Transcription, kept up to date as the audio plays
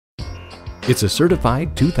It's a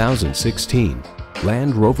certified 2016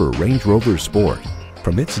 Land Rover Range Rover Sport.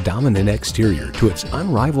 From its dominant exterior to its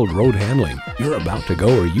unrivaled road handling, you're about to go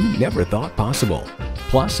where you never thought possible.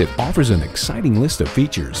 Plus, it offers an exciting list of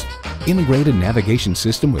features. Integrated navigation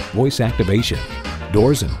system with voice activation,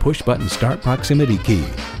 doors and push-button start proximity key,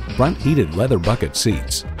 front heated leather bucket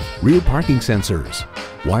seats, rear parking sensors,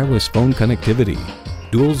 wireless phone connectivity,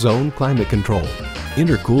 dual zone climate control,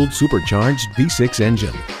 intercooled supercharged V6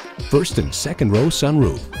 engine, first and second row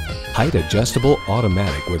sunroof, height adjustable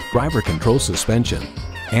automatic with driver control suspension,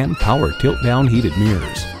 and power tilt-down heated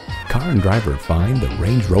mirrors. Car and driver find the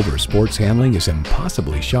Range Rover Sport's handling is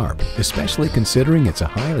impossibly sharp, especially considering it's a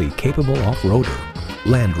highly capable off-roader.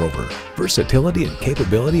 Land Rover, versatility and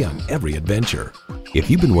capability on every adventure. If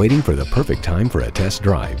you've been waiting for the perfect time for a test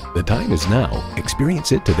drive, the time is now.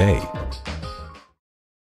 Experience it today.